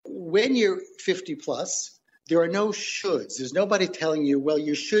when you're 50 plus, there are no shoulds. There's nobody telling you, well,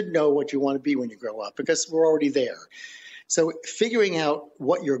 you should know what you want to be when you grow up, because we're already there. So figuring out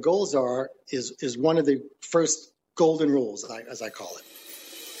what your goals are is one of the first golden rules, as I call it.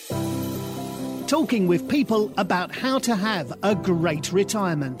 Talking with people about how to have a great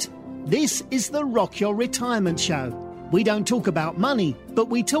retirement. This is the Rock Your Retirement Show. We don't talk about money, but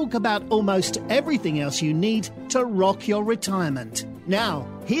we talk about almost everything else you need to rock your retirement. Now,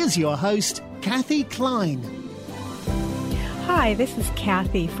 here's your host, Kathy Klein. Hi, this is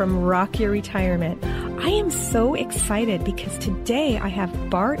Kathy from Rock Your Retirement. I am so excited because today I have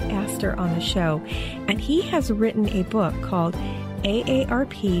Bart Astor on the show, and he has written a book called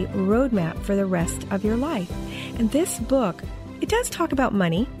AARP Roadmap for the Rest of Your Life. And this book, it does talk about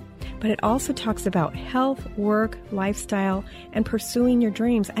money, but it also talks about health, work, lifestyle, and pursuing your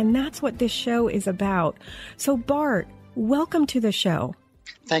dreams. And that's what this show is about. So Bart, welcome to the show.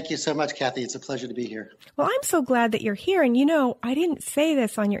 Thank you so much, Kathy. It's a pleasure to be here. Well, I'm so glad that you're here. And you know, I didn't say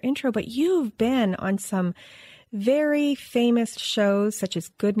this on your intro, but you've been on some very famous shows such as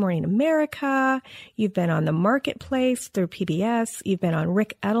Good Morning America. You've been on The Marketplace through PBS. You've been on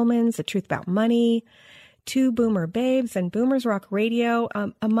Rick Edelman's The Truth About Money, Two Boomer Babes, and Boomers Rock Radio,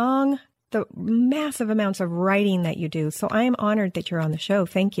 among the massive amounts of writing that you do. So I am honored that you're on the show.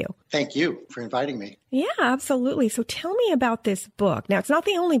 Thank you. Thank you for inviting me. Yeah, absolutely. So tell me about this book. Now, it's not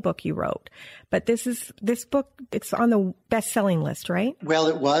the only book you wrote, but this book, it's on the best-selling list, right? Well,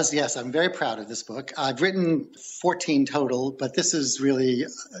 it was, yes. I'm very proud of this book. I've written 14 total, but this is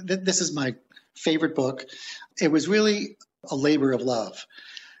my favorite book. It was really a labor of love.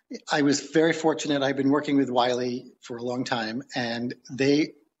 I was very fortunate. I've been working with Wiley for a long time, and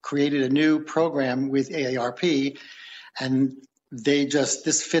they created a new program with AARP, and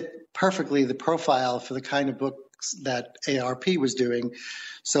this fit perfectly the profile for the kind of books that AARP was doing.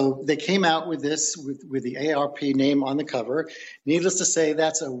 So they came out with this with the AARP name on the cover. Needless to say,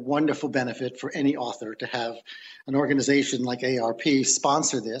 that's a wonderful benefit for any author to have an organization like AARP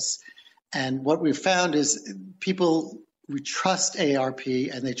sponsor this. And what we've found is we trust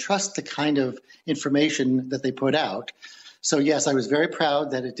AARP, and they trust the kind of information that they put out. So yes, I was very proud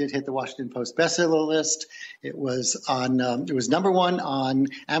that it did hit the Washington Post bestseller list. It was it was number one on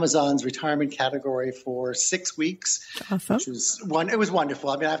Amazon's retirement category for 6 weeks. Awesome. It was wonderful.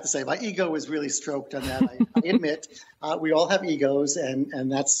 I mean, I have to say, my ego was really stroked on that. I admit, we all have egos, and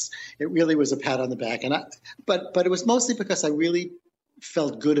it really was a pat on the back. But it was mostly because I really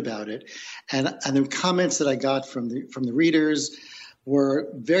felt good about it, and the comments that I got from the readers were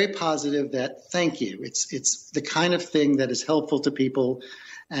very positive. That thank you. It's the kind of thing that is helpful to people,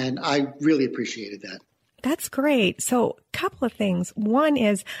 and I really appreciated that. That's great. So a couple of things. One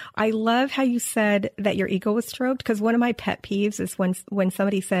is I love how you said that your ego was stroked, because one of my pet peeves is when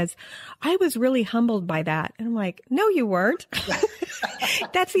somebody says, I was really humbled by that. And I'm like, no, you weren't.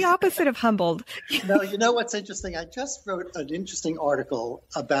 That's the opposite of humbled. No, you know what's interesting? I just wrote an interesting article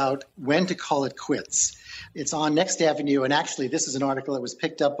about when to call it quits. It's on Next Avenue. And actually, this is an article that was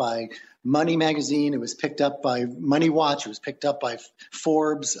picked up by Money Magazine. It was picked up by Money Watch. It was picked up by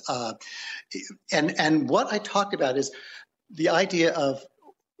Forbes. And what I talk about is the idea of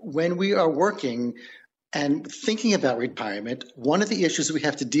when we are working and thinking about retirement, one of the issues we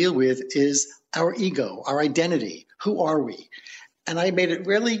have to deal with is our ego, our identity. Who are we? And I made it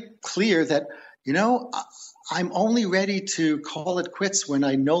really clear that, I'm only ready to call it quits when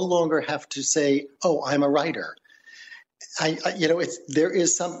I no longer have to say, oh, I'm a writer. There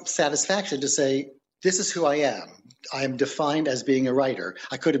is some satisfaction to say, this is who I am. I am defined as being a writer.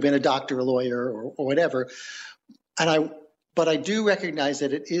 I could have been a doctor, a lawyer, or whatever. But I do recognize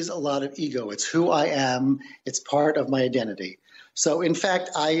that it is a lot of ego. It's who I am. It's part of my identity. So, in fact,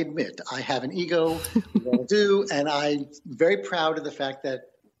 I admit I have an ego. We all do. And I'm very proud of the fact that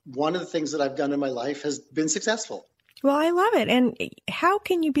one of the things that I've done in my life has been successful. Well, I love it. And how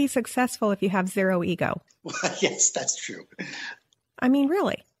can you be successful if you have zero ego? Well, yes, that's true. I mean,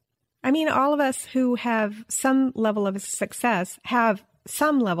 really. I mean, all of us who have some level of success have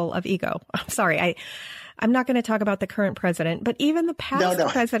some level of ego. I'm sorry. I'm not going to talk about the current president, but even the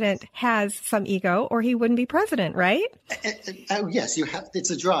past president has some ego, or he wouldn't be president, right? Yes, you have. It's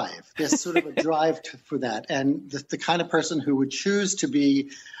a drive. There's sort of a drive for that. And the kind of person who would choose to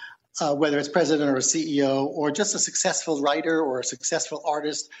be, whether it's president or a CEO, or just a successful writer or a successful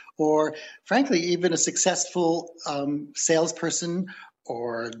artist, or frankly, even a successful salesperson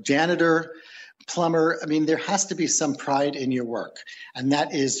or janitor, plumber. I mean, there has to be some pride in your work. And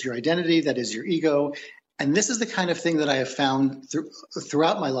that is your identity. That is your ego. And this is the kind of thing that I have found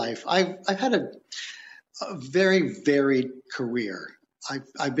throughout my life. I've had a very varied career.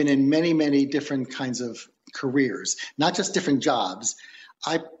 I've been in many, many different kinds of careers, not just different jobs.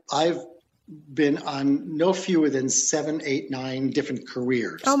 I've been on no fewer than 7, 8, 9 different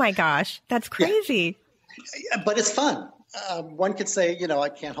careers. Oh my gosh, that's crazy. Yeah. But it's fun. One could say, I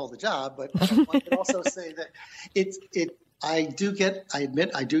can't hold a job, but one could also say that I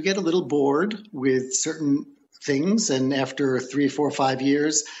admit I do get a little bored with certain things. And after 3, 4, 5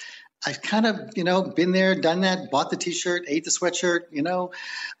 years, I've kind of, been there, done that, bought the T-shirt, ate the sweatshirt,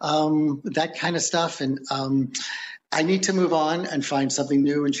 that kind of stuff. And I need to move on and find something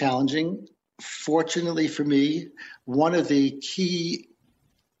new and challenging. Fortunately for me, one of the key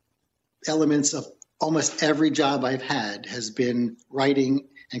elements of almost every job I've had has been writing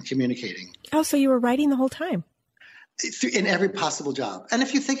and communicating. Oh, so you were writing the whole time? In every possible job. And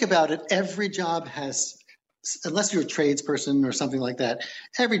if you think about it, every job has, unless you're a tradesperson or something like that,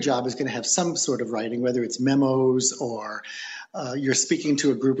 every job is going to have some sort of writing, whether it's memos or you're speaking to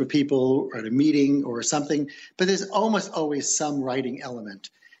a group of people or at a meeting or something. But there's almost always some writing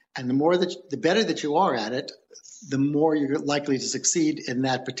element. And the better that you are at it, the more you're likely to succeed in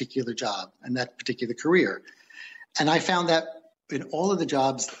that particular job and that particular career. And I found that in all of the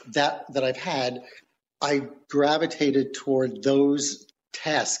jobs that I've had, I gravitated toward those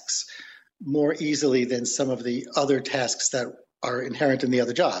tasks more easily than some of the other tasks that are inherent in the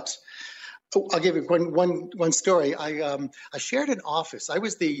other jobs. I'll give you one story. I shared an office. I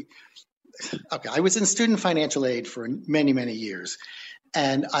was in student financial aid for many, many years.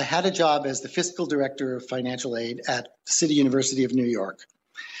 And I had a job as the fiscal director of financial aid at the City University of New York.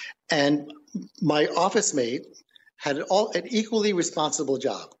 And my office mate had an equally responsible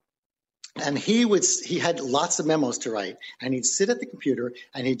job. And he had lots of memos to write. And he'd sit at the computer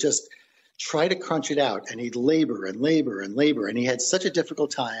and he'd just try to crunch it out. And he'd labor and labor and labor. And he had such a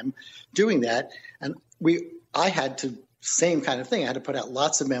difficult time doing that. And I had to, same kind of thing. I had to put out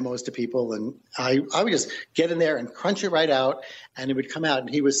lots of memos to people, and I would just get in there and crunch it right out, and it would come out. And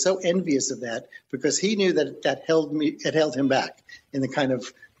he was so envious of that because he knew that it held him back in the kind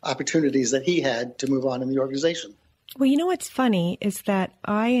of opportunities that he had to move on in the organization. Well, what's funny is that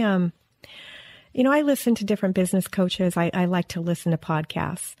I listen to different business coaches. I like to listen to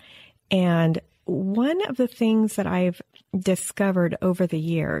podcasts. And one of the things that I've discovered over the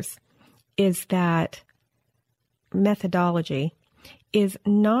years is that methodology is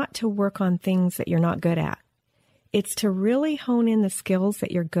not to work on things that you're not good at. It's to really hone in the skills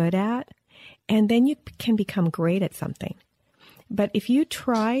that you're good at, and then you can become great at something. But if you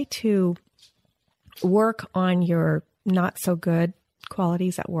try to work on your not so good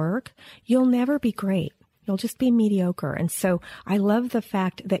qualities at work, you'll never be great. You'll just be mediocre. And so I love the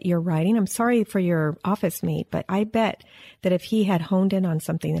fact that you're writing. I'm sorry for your office mate, but I bet that if he had honed in on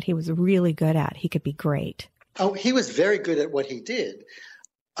something that he was really good at, he could be great. Oh, he was very good at what he did.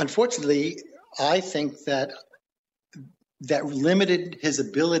 Unfortunately, I think that limited his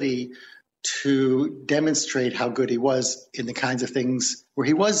ability to demonstrate how good he was in the kinds of things where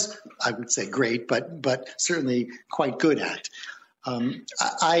he was, I would say, great, but certainly quite good at.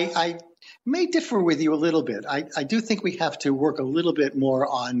 I may differ with you a little bit. I do think we have to work a little bit more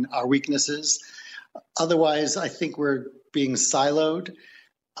on our weaknesses. Otherwise, I think we're being siloed.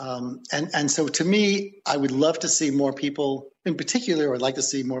 And so to me, I would love to see more people, in particular, I'd like to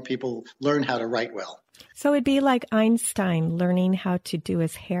see more people learn how to write well. So it'd be like Einstein learning how to do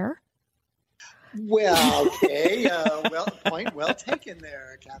his hair? Well, okay. Point well taken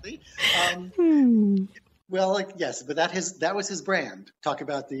there, Kathy. Well, yes, but that was his brand. Talk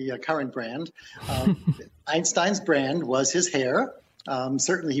about the current brand. Einstein's brand was his hair.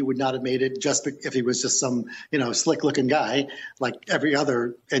 Certainly, he would not have made it just if he was just some, slick-looking guy like every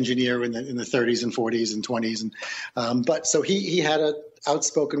other engineer in the 30s and 40s and 20s. But so he had an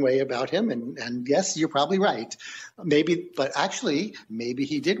outspoken way about him. And yes, you're probably right. Maybe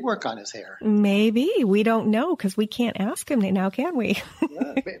he did work on his hair. Maybe. We don't know because we can't ask him now, can we?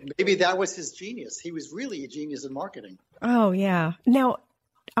 Yeah, maybe that was his genius. He was really a genius in marketing. Oh, yeah. Now,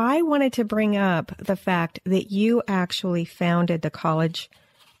 I wanted to bring up the fact that you actually founded the College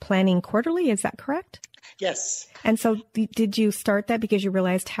Planning Quarterly. Is that correct? Yes. And so did you start that because you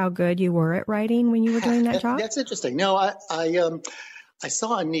realized how good you were at writing when you were doing that job? That's interesting. No, I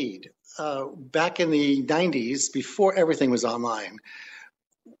saw a need. Back in the 90s, before everything was online,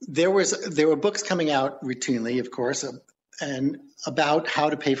 there were books coming out routinely, of course, and about how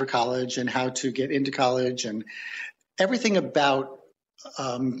to pay for college and how to get into college and everything about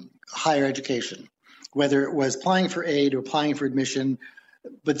higher education, whether it was applying for aid or applying for admission,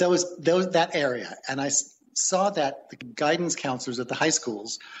 but that area. And I saw that the guidance counselors at the high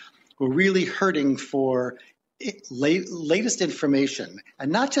schools were really hurting for latest information,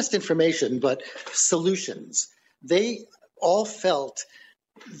 and not just information, but solutions. They all felt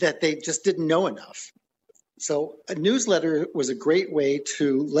that they just didn't know enough. So a newsletter was a great way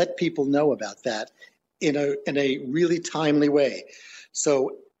to let people know about that in a really timely way.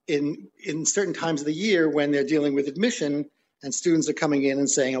 So in certain times of the year when they're dealing with admission and students are coming in and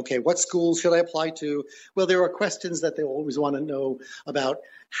saying, okay, what schools should I apply to? Well, there are questions that they always want to know about.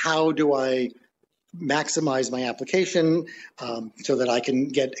 How do I maximize my application so that I can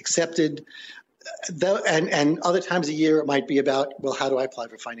get accepted? And other times a year it might be about, well, how do I apply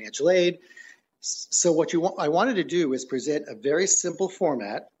for financial aid? So what I wanted to do is present a very simple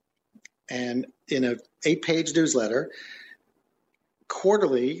format and in an 8-page newsletter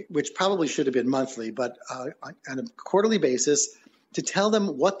quarterly, which probably should have been monthly, but on a quarterly basis, to tell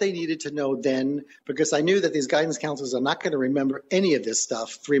them what they needed to know then, because I knew that these guidance counselors are not going to remember any of this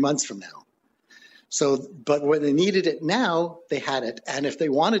stuff 3 months from now. So, but when they needed it now, they had it. And if they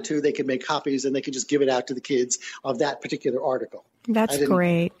wanted to, they could make copies and they could just give it out to the kids of that particular article. That's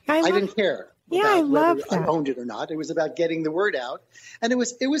great. I didn't care. Yeah, I love that. I owned it or not. It was about getting the word out. And it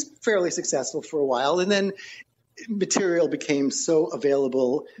was fairly successful for a while. And then material became so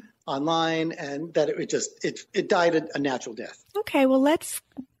available online and that it died a natural death. Okay, well, let's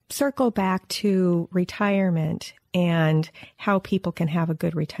circle back to retirement and how people can have a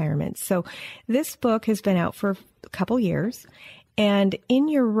good retirement. So this book has been out for a couple years. And in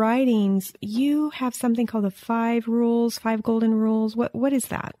your writings, you have something called the 5 golden rules. What is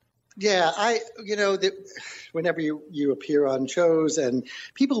that? Yeah, whenever you appear on shows and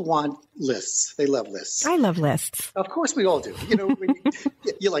people want lists, they love lists. I love lists. Of course, we all do.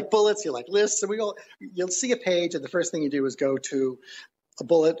 You like bullets, you like lists, and you'll see a page, and the first thing you do is go to a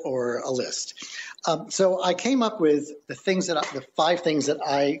bullet or a list. So I came up with the 5 things that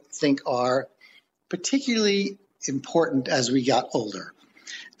I think are particularly important as we got older.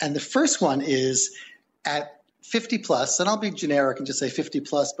 And the first one is at 50 plus, and I'll be generic and just say 50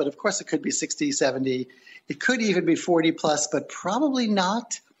 plus, but of course it could be 60, 70. It could even be 40 plus, but probably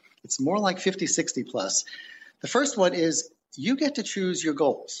not. It's more like 50, 60 plus. The first one is you get to choose your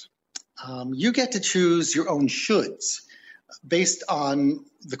goals. You get to choose your own shoulds based on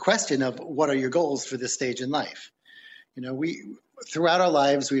the question of what are your goals for this stage in life. Throughout our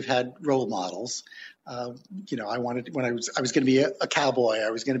lives, we've had role models. I wanted I was going to be a cowboy. I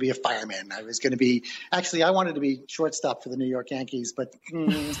was going to be a fireman. I wanted to be shortstop for the New York Yankees, but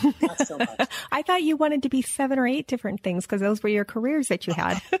not so much. I thought you wanted to be 7 or 8 different things because those were your careers that you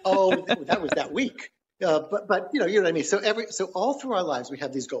had. That was that week. But you know what I mean. So all through our lives we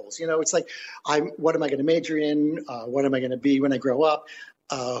have these goals. It's like what am I going to major in? What am I going to be when I grow up?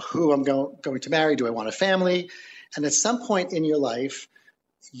 Who I'm going to marry? Do I want a family? And at some point in your life,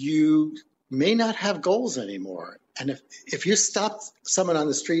 you may not have goals anymore. And if you stop someone on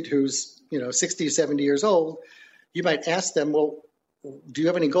the street who's 60 or 70 years old, you might ask them, well, do you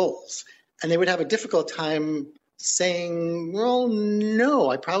have any goals? And they would have a difficult time saying, well, no,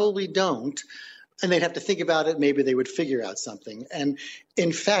 I probably don't. And they'd have to think about it. Maybe they would figure out something. And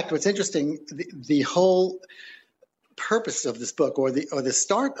in fact, what's interesting, the whole purpose of this book or the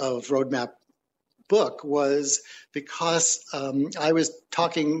start of Roadmap book was because I was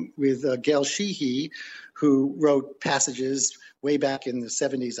talking with Gail Sheehy, who wrote Passages way back in the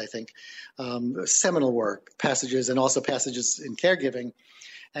 70s, I think, seminal work, Passages, and also Passages in Caregiving.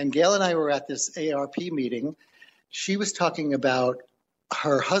 And Gail and I were at this AARP meeting. She was talking about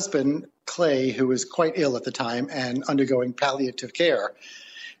her husband, Clay, who was quite ill at the time and undergoing palliative care.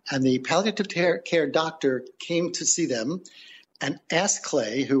 And the palliative care doctor came to see them and asked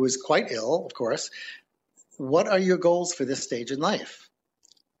Clay, who was quite ill, of course, what are your goals for this stage in life?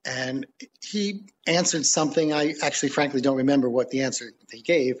 And he answered something. I actually, frankly, don't remember what the answer he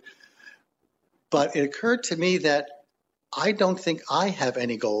gave. But it occurred to me that I don't think I have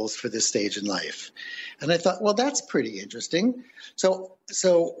any goals for this stage in life. And I thought, well, that's pretty interesting.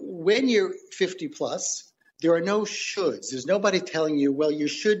 So when you're 50 plus, there are no shoulds. There's nobody telling you, well, you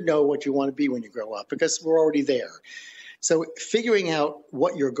should know what you want to be when you grow up, because we're already there. So figuring out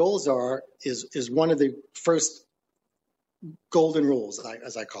what your goals are is one of the first golden rules,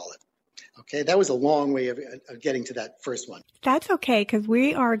 as I call it. Okay, that was a long way of getting to that first one. That's okay, because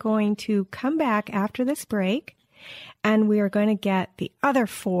we are going to come back after this break, and we are going to get the other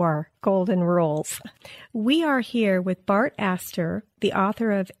 4 golden rules. We are here with Bart Astor, the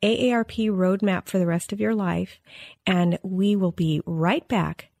author of AARP Roadmap for the Rest of Your Life, and we will be right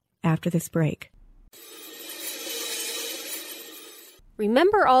back after this break.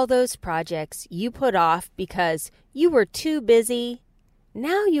 Remember all those projects you put off because you were too busy?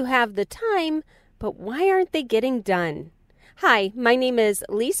 Now you have the time, but why aren't they getting done? Hi, my name is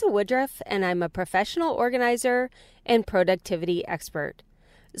Lisa Woodruff, and I'm a professional organizer and productivity expert.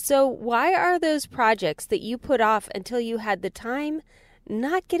 So why are those projects that you put off until you had the time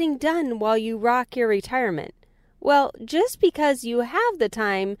not getting done while you rock your retirement? Well, just because you have the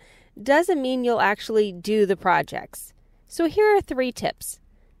time doesn't mean you'll actually do the projects. So here are 3 tips.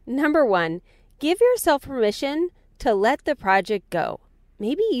 Number 1, give yourself permission to let the project go.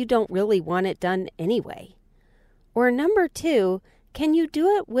 Maybe you don't really want it done anyway. Or number 2, can you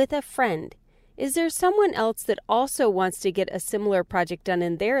do it with a friend? Is there someone else that also wants to get a similar project done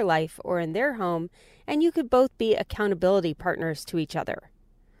in their life or in their home, and you could both be accountability partners to each other?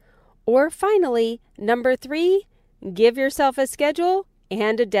 Or finally, number 3, give yourself a schedule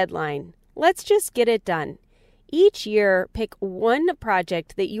and a deadline. Let's just get it done. Each year, pick one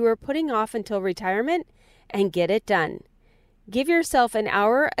project that you are putting off until retirement and get it done. Give yourself an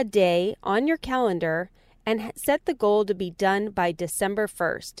hour a day on your calendar and set the goal to be done by December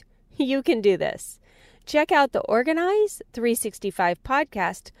 1st. You can do this. Check out the Organize 365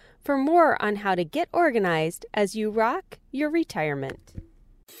 podcast for more on how to get organized as you rock your retirement.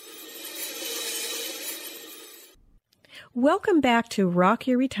 Welcome back to Rock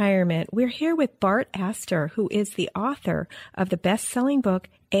Your Retirement. We're here with Bart Astor, who is the author of the best-selling book,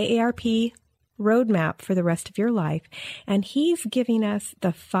 AARP Roadmap for the Rest of Your Life. And he's giving us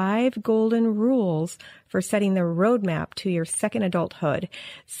the 5 golden rules for setting the roadmap to your second adulthood.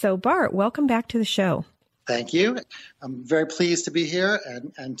 So Bart, welcome back to the show. Thank you. I'm very pleased to be here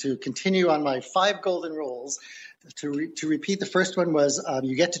and to continue on my 5 golden rules. To repeat, the first one was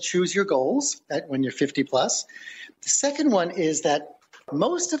you get to choose your goals when you're 50 plus. The second one is that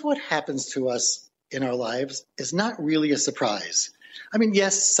most of what happens to us in our lives is not really a surprise. I mean,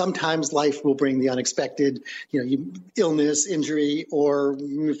 yes, sometimes life will bring the unexpected, illness, injury, or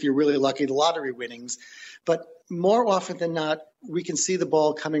if you're really lucky, the lottery winnings. But more often than not, we can see the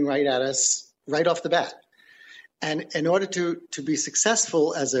ball coming right at us right off the bat. And in order to be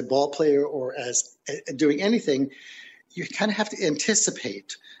successful as a ball player or as doing anything, you kind of have to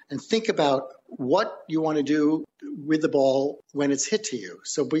anticipate and think about what you want to do with the ball when it's hit to you.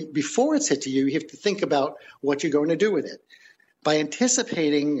 So before it's hit to you, you have to think about what you're going to do with it. By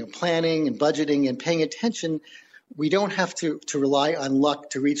anticipating and planning and budgeting and paying attention, we don't have to rely on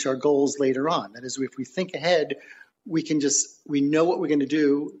luck to reach our goals later on. That is, if we think ahead, we know what we're going to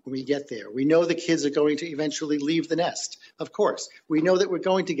do when we get there. We know the kids are going to eventually leave the nest, of course. We know that we're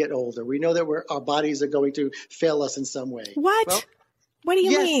going to get older. We know that our bodies are going to fail us in some way. What? Well, what do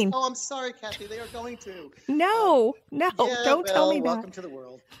you mean? Oh, I'm sorry, Kathy. They are going to. No, don't tell me that. Welcome to the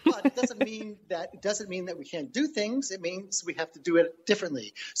world. But it doesn't mean that we can't do things. It means we have to do it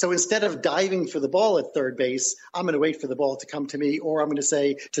differently. So instead of diving for the ball at third base, I'm going to wait for the ball to come to me, or I'm going to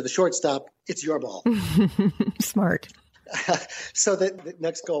say to the shortstop, it's your ball. Smart. So the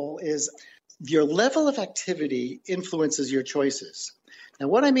next goal is your level of activity influences your choices. Now,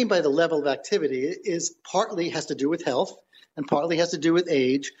 what I mean by the level of activity is partly has to do with health and partly has to do with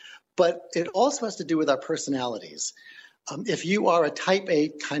age, but it also has to do with our personalities. If you are a type A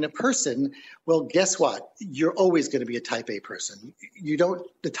kind of person, well, guess what? You're always going to be a type A person.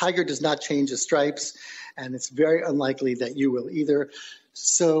 The tiger does not change his stripes, and it's very unlikely that you will either.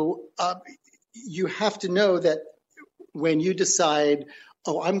 So you have to know that when you decide,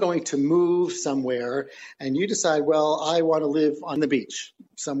 I'm going to move somewhere, and you decide, well, I want to live on the beach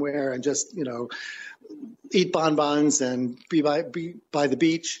somewhere and just, eat bonbons and be by the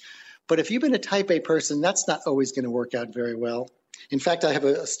beach. But if you've been a type A person, that's not always going to work out very well. In fact, I have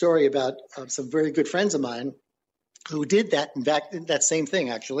a story about some very good friends of mine who did that. In fact, that same thing,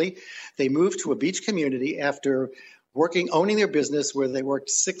 actually. They moved to a beach community after owning their business where they worked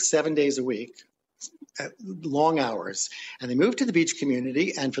 6-7 days a week, long hours. And they moved to the beach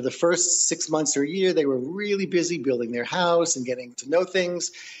community. And for the first 6 months or a year, they were really busy building their house and getting to know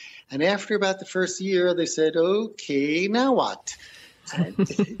things. And after about the first year, they said, okay, now what?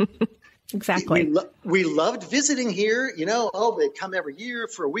 Exactly. We loved visiting here. They'd come every year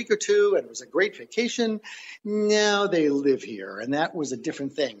for a week or two, and it was a great vacation. Now they live here, and that was a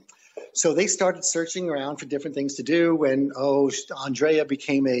different thing. So they started searching around for different things to do when, Andrea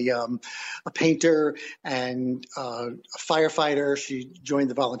became a painter and a firefighter. She joined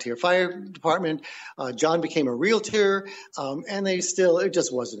the volunteer fire department. John became a realtor, and it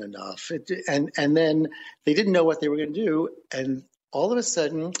just wasn't enough. And then they didn't know what they were going to do. And all of a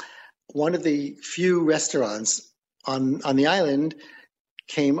sudden, one of the few restaurants on the island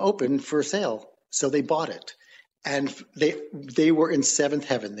came open for sale. So they bought it. And they were in seventh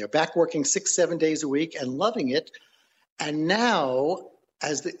heaven. They're back working 6-7 days a week and loving it. And now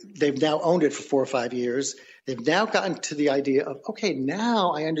they've now owned it for 4 or 5 years, they've now gotten to the idea of, okay,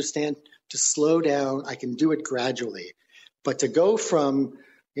 now I understand to slow down. I can do it gradually. But to go from,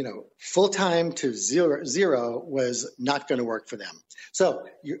 full-time to zero was not going to work for them. So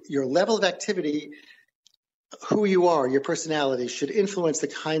your level of activity, who you are, your personality should influence the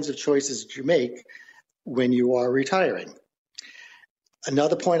kinds of choices that you make when you are retiring.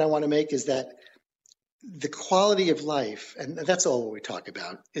 Another point I want to make is that the quality of life, and that's all we talk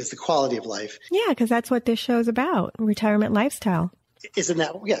about, is the quality of life. Yeah, because that's what this show's about, retirement lifestyle. Isn't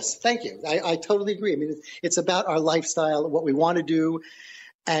that? Yes, thank you. I totally agree. I mean, it's about our lifestyle, what we want to do.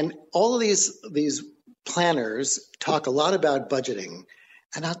 And all of these planners talk a lot about budgeting,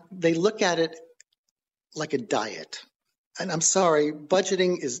 and they look at it like a diet. And I'm sorry,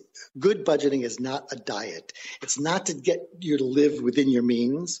 good budgeting is not a diet. It's not to get you to live within your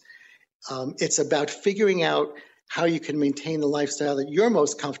means. It's about figuring out how you can maintain the lifestyle that you're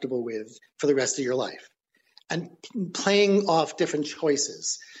most comfortable with for the rest of your life and playing off different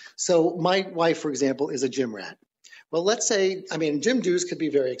choices. So my wife, for example, is a gym rat. Well, let's say, gym dues could be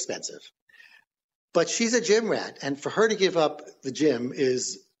very expensive, but she's a gym rat. And for her to give up the gym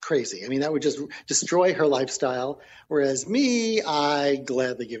is crazy. That would just destroy her lifestyle. Whereas me, I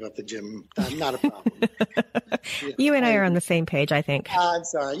gladly give up the gym. Not a problem. You and I are on the same page, I think. I'm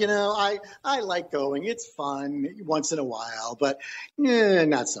sorry. I like going. It's fun once in a while, but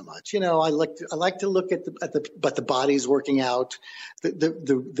not so much. I like to look at the bodies working out,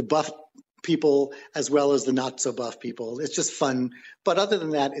 the buff people as well as the not so buff people. It's just fun. But other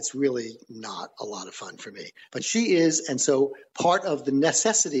than that, it's really not a lot of fun for me. But she is. And so part of the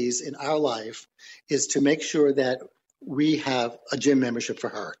necessities in our life is to make sure that we have a gym membership for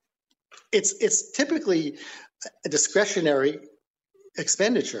her. It's typically a discretionary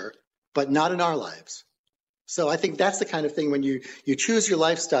expenditure, but not in our lives. So I think that's the kind of thing when you choose your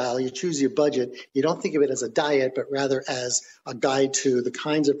lifestyle, you choose your budget, you don't think of it as a diet, but rather as a guide to the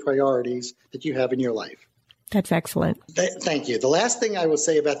kinds of priorities that you have in your life. That's excellent. Thank you. The last thing I will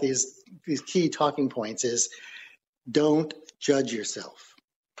say about these key talking points is don't judge yourself.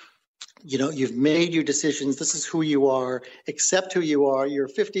 You've made your decisions. This is who you are. Accept who you are. You're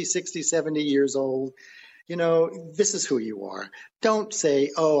 50, 60, 70 years old. This is who you are. Don't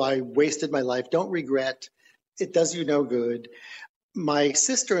say, oh, I wasted my life. Don't regret. It does you no good. My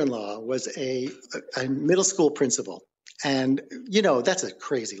sister-in-law was a middle school principal. And, that's a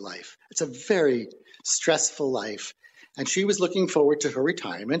crazy life. It's a very stressful life. And she was looking forward to her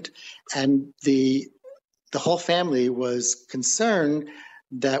retirement. And the whole family was concerned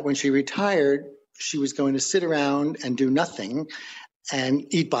that when she retired, she was going to sit around and do nothing and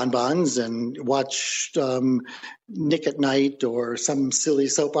eat bonbons and watch Nick at Night or some silly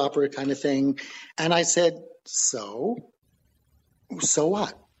soap opera kind of thing. And I said, so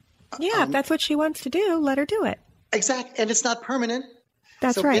what? Yeah, if that's what she wants to do, let her do it. Exactly. And it's not permanent.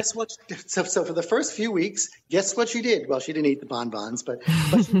 That's so right. Guess what? So for the first few weeks, guess what she did? Well, she didn't eat the bonbons, but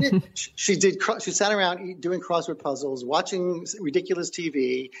she did. She sat around doing crossword puzzles, watching ridiculous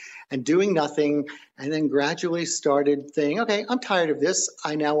TV, and doing nothing. And then gradually started thinking, okay, I'm tired of this.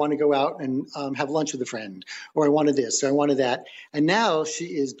 I now want to go out and have lunch with a friend, or I wanted this, or I wanted that. And now she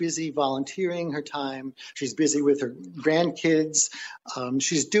is busy volunteering her time. She's busy with her grandkids.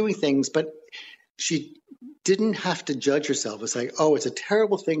 She's doing things, but she didn't have to judge herself and say, oh, it's a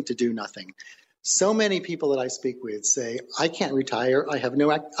terrible thing to do nothing. So many people that I speak with say, I can't retire. I have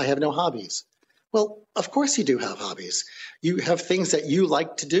no hobbies. Well, of course you do have hobbies. You have things that you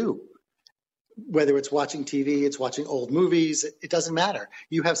like to do, whether it's watching TV, it's watching old movies. It doesn't matter.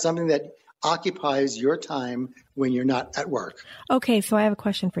 You have something that occupies your time when you're not at work. Okay, so I have a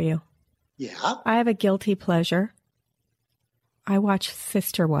question for you. Yeah. I have a guilty pleasure. I watch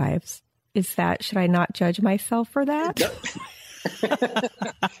Sister Wives. Should I not judge myself for that?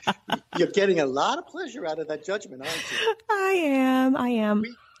 You're getting a lot of pleasure out of that judgment, aren't you? I am.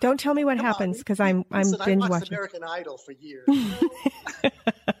 Don't tell me what happens because I'm binge watching. I watched American Idol for years.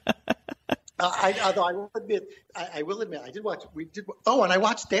 Although I will admit, I did watch. And I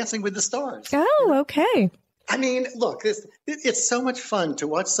watched Dancing with the Stars. Oh, okay. Look, it's so much fun to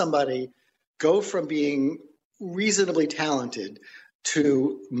watch somebody go from being reasonably talented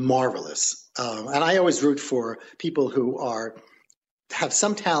to marvelous. And I always root for people who have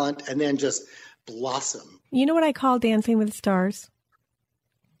some talent and then just blossom. You know what I call Dancing with the Stars?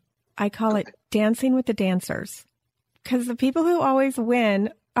 I call it Dancing with the Dancers. Because the people who always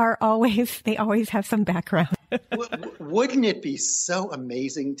win they always have some background. Wouldn't it be so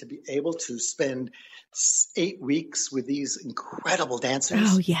amazing to be able to spend 8 weeks with these incredible dancers?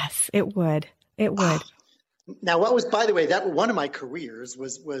 Oh, yes, it would. It would. Now, what was, by the way, that one of my careers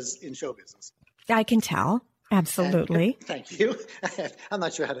was in show business. I can tell. Absolutely. And, thank you. I'm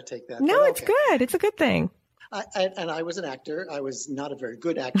not sure how to take that. No, it's good. It's a good thing. I was an actor. I was not a very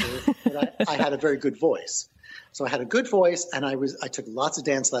good actor, but I had a very good voice. So I had a good voice, and I took lots of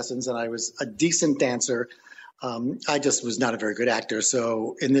dance lessons, and I was a decent dancer. I just was not a very good actor.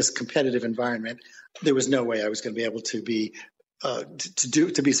 So in this competitive environment, there was no way I was going to be able to be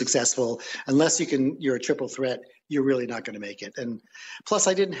to be successful unless you're a triple threat. You're really not going to make it. And plus,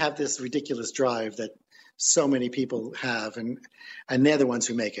 I didn't have this ridiculous drive that so many people have, and they're the ones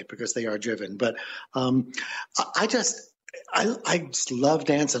who make it because they are driven. But I just love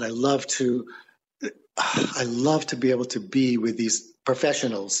dance, and I love to be able to be with these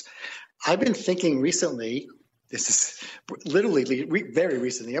professionals. I've been thinking recently. This is literally very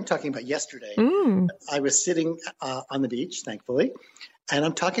recently. I'm talking about yesterday. I was sitting on the beach, thankfully, and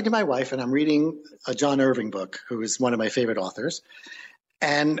I'm talking to my wife, and I'm reading a John Irving book, who is one of my favorite authors.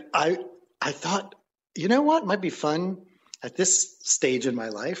 And I thought, you know what might be fun at this stage in my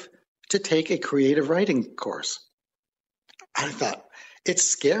life to take a creative writing course. I thought, it's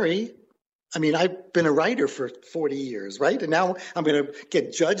scary. I mean, I've been a writer for 40 years, right? And now I'm going to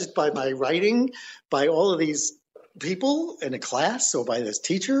get judged by my writing, by all of these people in a class or by this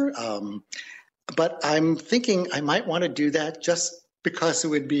teacher. But I'm thinking I might want to do that just because it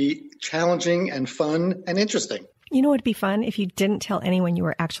would be challenging and fun and interesting. You know what would be fun? If you didn't tell anyone you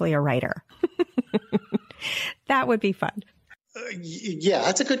were actually a writer. That would be fun. Yeah,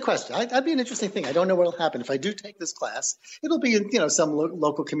 that's a good question. That'd be an interesting thing. I don't know what will happen. If I do take this class, it'll be in some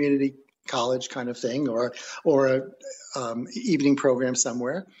local community college kind of thing or a evening program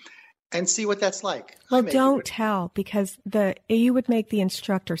somewhere, and see what that's like. Well, don't tell, because you would make the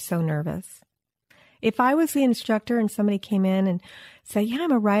instructor so nervous. If I was the instructor and somebody came in and said, yeah,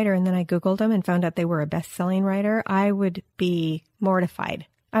 I'm a writer, and then I Googled them and found out they were a best-selling writer, I would be mortified.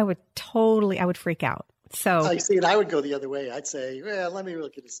 I would freak out. So I see, and I would go the other way. I'd say, well, let me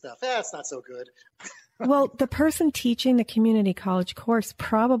look at his stuff. It's not so good. Well, the person teaching the community college course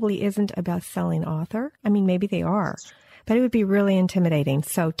probably isn't a best-selling author. I mean, maybe they are, but it would be really intimidating.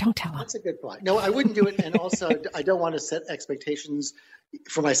 So don't tell them. That's a good point. No, I wouldn't do it. And also, I don't want to set expectations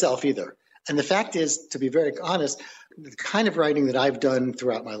for myself either. And the fact is, to be very honest, the kind of writing that I've done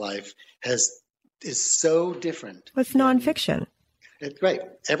throughout my life is so different. Well, it's nonfiction. Right.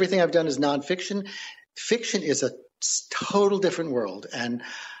 Everything I've done is nonfiction. Fiction is a total different world. And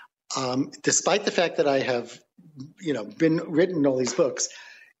despite the fact that I have, been written all these books,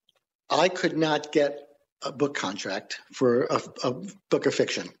 I could not get a book contract for a book of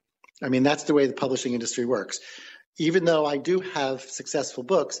fiction. I mean, that's the way the publishing industry works. Even though I do have successful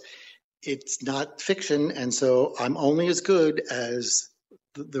books, it's not fiction, and so I'm only as good as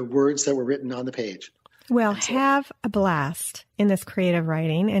the words that were written on the page. Well, have a blast in this creative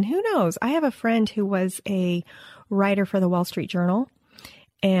writing. And who knows? I have a friend who was a writer for the Wall Street Journal,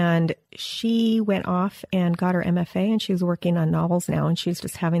 and she went off and got her MFA, and she's working on novels now, and she's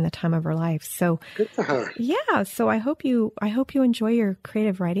just having the time of her life. So good for her. Yeah. So I hope you enjoy your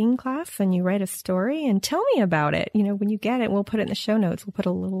creative writing class and you write a story and tell me about it. When you get it, we'll put it in the show notes. We'll put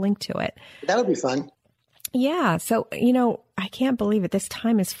a little link to it. That would be fun. Yeah. So, I can't believe it. This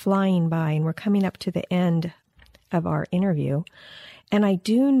time is flying by, and we're coming up to the end of our interview. And I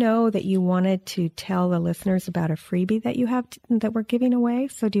do know that you wanted to tell the listeners about a freebie that you have that we're giving away.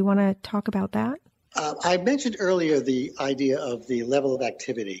 So do you want to talk about that? I mentioned earlier the idea of the level of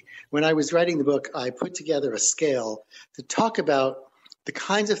activity. When I was writing the book, I put together a scale to talk about the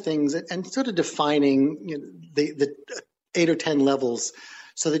kinds of things and sort of defining the 8 or 10 levels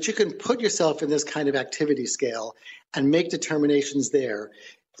so that you can put yourself in this kind of activity scale and make determinations there.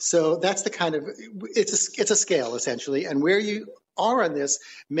 So that's the kind of, it's a scale essentially, and where you are on this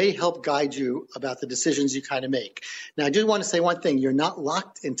may help guide you about the decisions you kind of make. Now, I do want to say one thing. You're not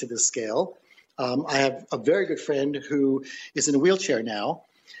locked into this scale. I have a very good friend who is in a wheelchair now,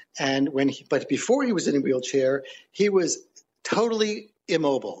 but before he was in a wheelchair, he was totally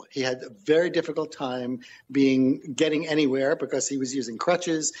immobile. He had a very difficult time getting anywhere because he was using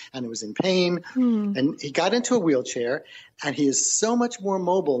crutches and was in pain. And he got into a wheelchair, and he is so much more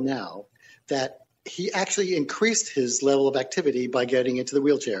mobile now that he actually increased his level of activity by getting into the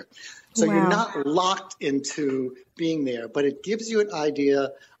wheelchair. So Wow. You're not locked into being there, but it gives you an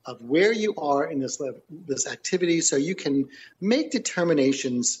idea of where you are in this activity, so you can make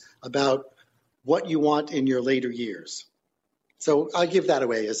determinations about what you want in your later years. So I'll give that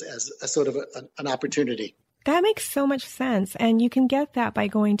away as a sort of an opportunity. That makes so much sense. And you can get that by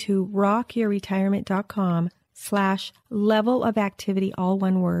going to rockyourretirement.com/level of activity, all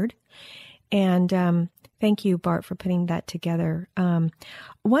one word. And Thank you, Bart, for putting that together.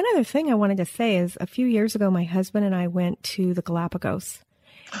 One other thing I wanted to say is a few years ago, my husband and I went to the Galapagos,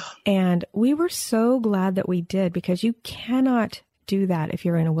 and we were so glad that we did, because you cannot do that if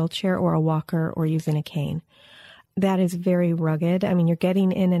you're in a wheelchair or a walker or using a cane. That is very rugged. I mean, you're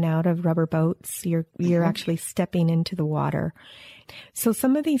getting in and out of rubber boats. You're actually stepping into the water. So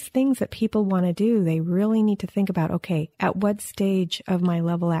some of these things that people want to do, they really need to think about, okay, at what stage of my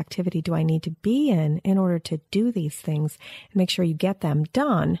level activity do I need to be in order to do these things, and make sure you get them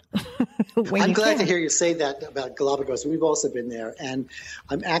done. I'm glad to hear you say that about Galapagos. We've also been there, and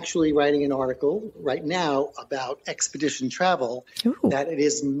I'm actually writing an article right now about expedition travel. Ooh. That it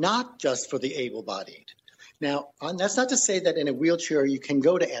is not just for the able-bodied. Now, that's not to say that in a wheelchair you can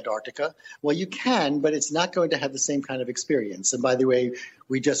go to Antarctica. Well, you can, but it's not going to have the same kind of experience. And by the way,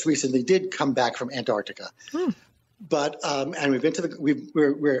 we just recently did come back from Antarctica. But and we've been to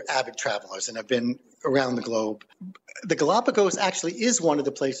we're avid travelers and have been around the globe. The Galapagos actually is one of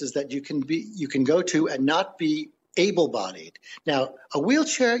the places that you can go to and not be able-bodied. Now, a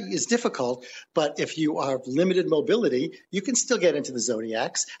wheelchair is difficult, but if you are limited mobility, you can still get into the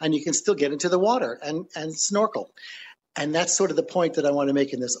Zodiacs and you can still get into the water and snorkel. And that's sort of the point that I want to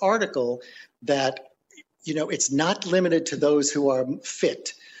make in this article, that, it's not limited to those who are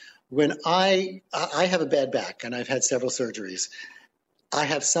fit. When I have a bad back and I've had several surgeries, I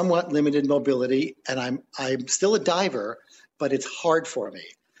have somewhat limited mobility, and I'm still a diver, but it's hard for me.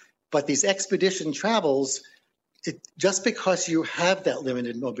 But these expedition travels, just because you have that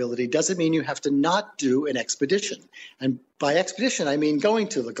limited mobility doesn't mean you have to not do an expedition. And by expedition, I mean going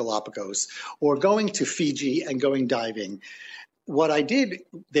to the Galapagos or going to Fiji and going diving. What I did,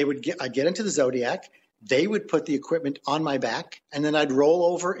 I'd get into the Zodiac, they would put the equipment on my back, and then I'd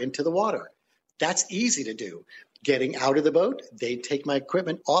roll over into the water. That's easy to do. Getting out of the boat, they'd take my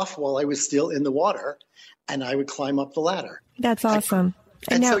equipment off while I was still in the water, and I would climb up the ladder. That's awesome.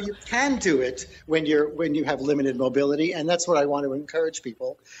 And so you can do it when you have limited mobility, and that's what I want to encourage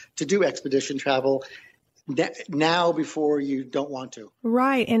people to do: expedition travel now before you don't want to.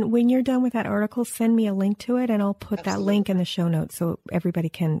 Right. And when you're done with that article, send me a link to it, and I'll put that link in the show notes so everybody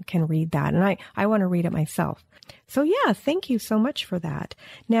can read that. And I want to read it myself. So yeah, thank you so much for that.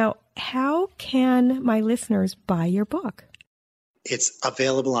 Now, how can my listeners buy your book? It's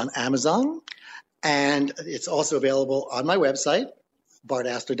available on Amazon, and it's also available on my website,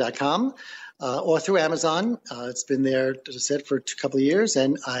 bartastor.com, or through Amazon. It's been there, as I said, for a couple of years,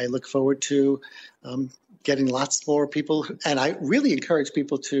 and I look forward to getting lots more people. And I really encourage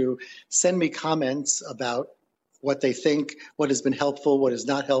people to send me comments about what they think, what has been helpful, what is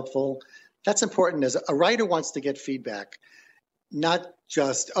not helpful. That's important. As a writer wants to get feedback, not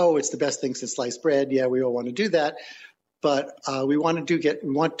just, it's the best thing since sliced bread. Yeah, we all want to do that. But we want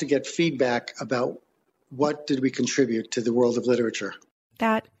to get feedback about what did we contribute to the world of literature.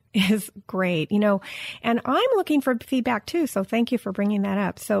 That is great. And I'm looking for feedback too. So thank you for bringing that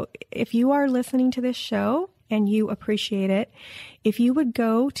up. So if you are listening to this show and you appreciate it, if you would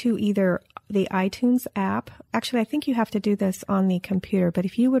go to either the iTunes app, actually, I think you have to do this on the computer, but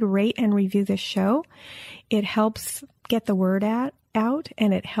if you would rate and review this show, it helps get the word out,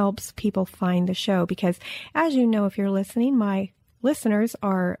 and it helps people find the show. Because as you know, if you're listening, my listeners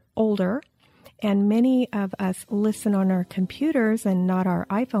are older, and many of us listen on our computers and not our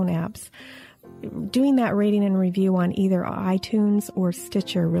iPhone apps. Doing that rating and review on either iTunes or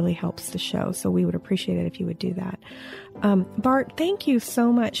Stitcher really helps the show. So we would appreciate it if you would do that. Bart, thank you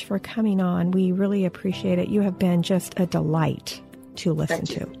so much for coming on. We really appreciate it. You have been just a delight to listen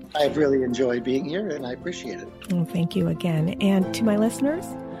to. I've really enjoyed being here, and I appreciate it. Well, thank you again. And to my listeners,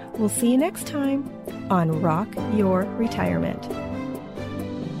 we'll see you next time on Rock Your Retirement.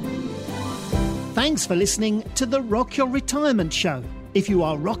 Thanks for listening to the Rock Your Retirement Show. If you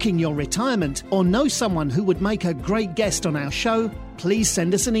are rocking your retirement or know someone who would make a great guest on our show, please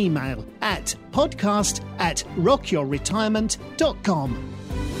send us an email at podcast@rockyourretirement.com.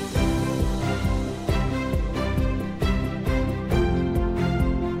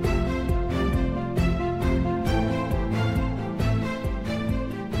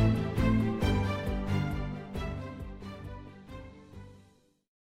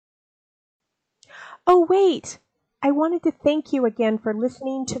 Oh, wait! I wanted to thank you again for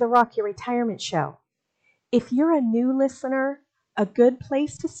listening to the Rock Your Retirement Show. If you're a new listener, a good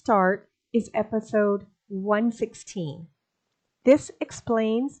place to start is episode 116. This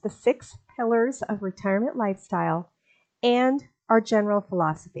explains the 6 pillars of retirement lifestyle and our general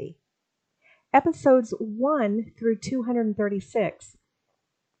philosophy. Episodes 1 through 236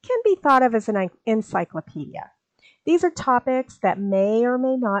 can be thought of as an encyclopedia. These are topics that may or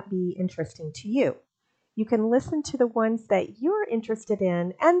may not be interesting to you. You can listen to the ones that you're interested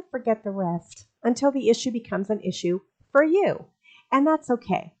in and forget the rest until the issue becomes an issue for you. And that's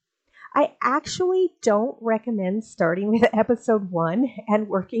okay. I actually don't recommend starting with episode 1 and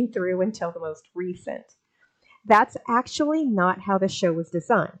working through until the most recent. That's actually not how the show was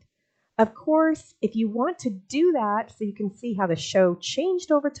designed. Of course, if you want to do that so you can see how the show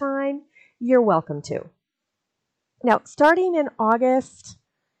changed over time, you're welcome to. Now, starting in August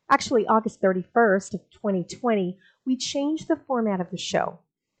 31st of 2020, we changed the format of the show.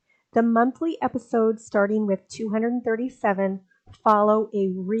 The monthly episodes, starting with 237, follow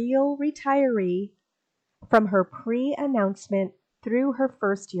a real retiree from her pre-announcement through her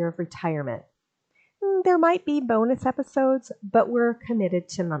first year of retirement. There might be bonus episodes, but we're committed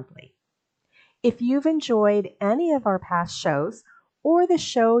to monthly. If you've enjoyed any of our past shows or the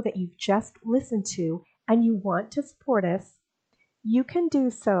show that you've just listened to and you want to support us, you can do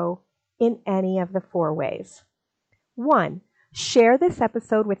so in any of the 4 ways. 1. Share this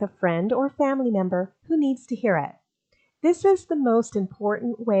episode with a friend or family member who needs to hear it. This is the most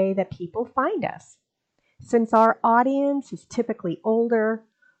important way that people find us. Since our audience is typically older,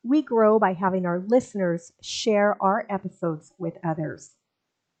 we grow by having our listeners share our episodes with others.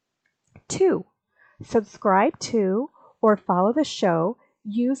 2. Subscribe to or follow the show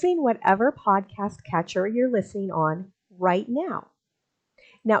using whatever podcast catcher you're listening on right now.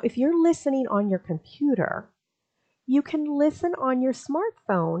 Now, if you're listening on your computer, you can listen on your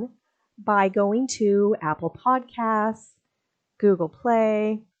smartphone by going to Apple Podcasts, Google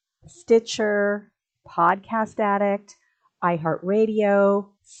Play, Stitcher, Podcast Addict, iHeartRadio,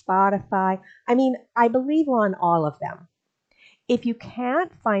 Spotify. I believe we're on all of them. If you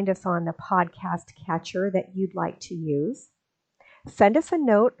can't find us on the podcast catcher that you'd like to use, send us a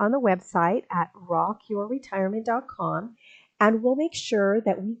note on the website at rockyourretirement.com and we'll make sure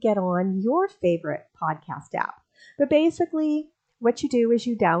that we get on your favorite podcast app. But basically, what you do is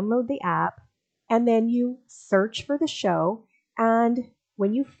you download the app and then you search for the show, and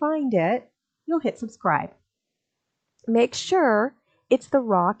when you find it, you'll hit subscribe. Make sure it's the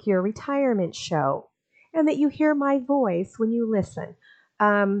Rock Your Retirement Show and that you hear my voice when you listen.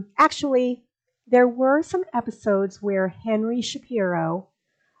 Actually, there were some episodes where Henry Shapiro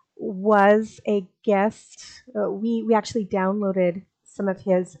was a guest. We actually downloaded some of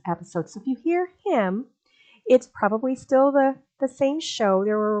his episodes. So if you hear him, it's probably still the same show.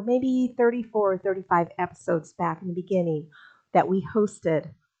 There were maybe 34 or 35 episodes back in the beginning that we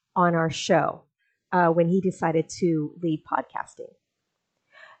hosted on our show when he decided to leave podcasting.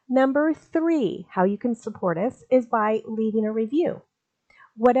 Number 3, how you can support us is by leaving a review.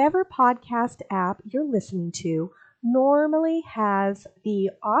 Whatever podcast app you're listening to normally has the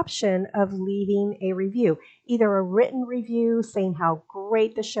option of leaving a review, either a written review saying how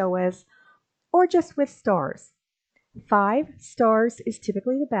great the show is, or just with stars. 5 stars is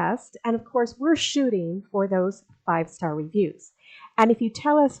typically the best, and of course we're shooting for those 5-star reviews. And if you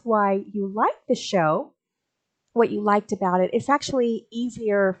tell us why you like the show, what you liked about it, it's actually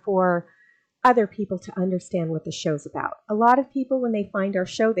easier for other people to understand what the show's about. A lot of people, when they find our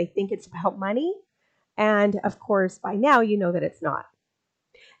show, they think it's about money, and of course by now you know that it's not.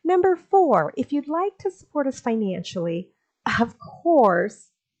 Number 4, if you'd like to support us financially, of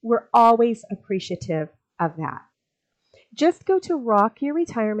course, we're always appreciative of that. Just go to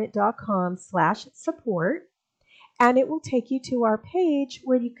rockyourretirement.com/support and it will take you to our page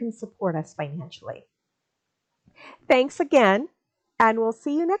where you can support us financially. Thanks again, and we'll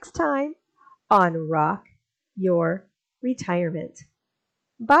see you next time on Rock Your Retirement.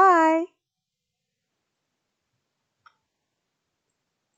 Bye.